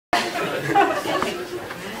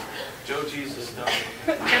Joe Jesus stuff.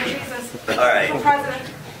 Joe Jesus. All right.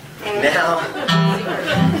 President. Now, I'm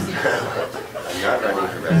not running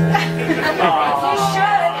for president. You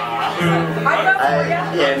should. I'd vote for you.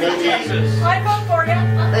 Yeah, me too. I'd vote for you.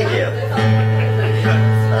 Thank you.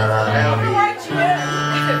 That'll be.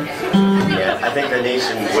 Yeah, I think the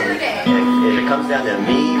nation wouldn't. If it comes down to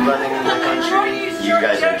me running the country, you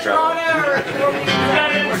guys are in trouble.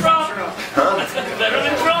 Better than Trump. Huh? Better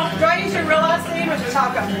than Trump. Do I use your real last name or just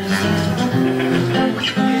Talcum?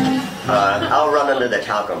 I'll run under the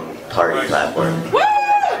Talcum party platform. Woo!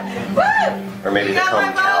 Woo! Or maybe the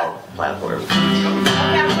Come Cal platform. Okay,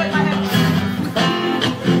 I'm putting my head.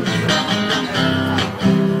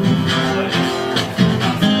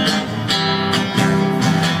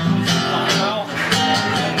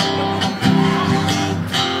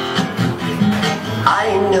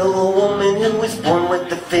 I know a woman who was born with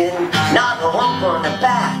the fin, not a lump on the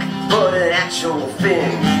back, but an actual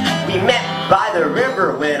fin. We met by the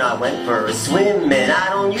river when I went for a swim, and I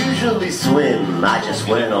don't usually swim, I just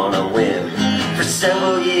went on a whim. For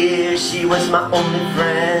several years she was my only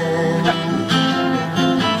friend.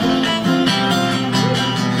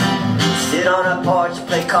 Sit on a porch,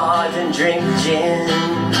 play cards and drink gin.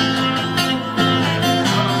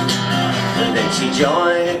 And then she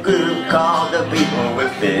joined a group called the People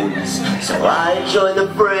with Fins. So I joined the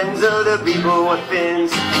Friends of the People with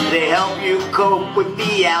Fins. They help you cope with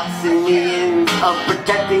the outs and the ins of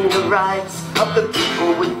protecting the rights of the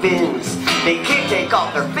people with fins. They can't take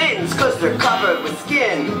off their fins cause they're covered with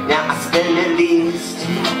skin. Now I spend at least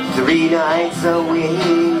 3 nights a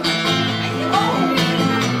week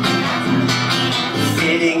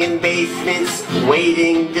sitting in basements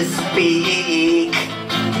waiting to speak,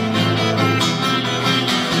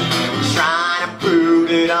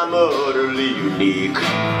 I'm utterly unique.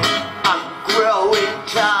 I'm growing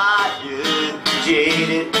tired,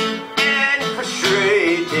 jaded, and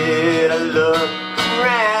frustrated. I look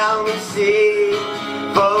around and see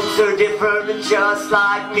folks are different and just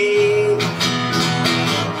like me.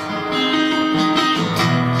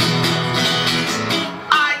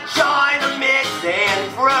 I join the mix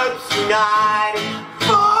and throats unite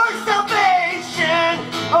for salvation,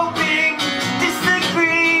 hoping to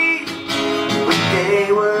disagree.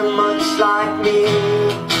 They were much like me.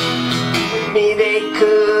 With me they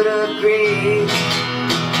could agree,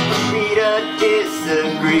 with me to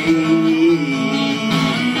disagree.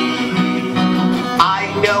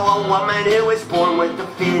 I know a woman who was born with a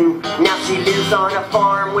fin. Now she lives on a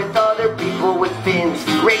farm with other people with fins,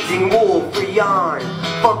 raising wool for yarn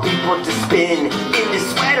for people to spin into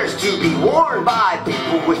sweaters to be worn by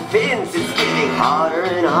people with fins. It's getting harder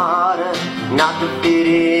and harder not to fit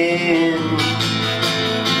in.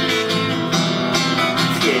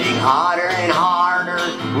 Getting harder and harder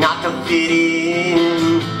not to fit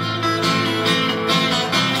in.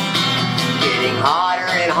 Getting harder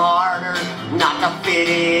and harder not to fit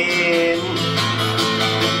in.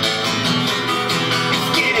 It's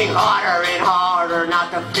getting harder and harder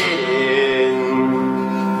not to fit in.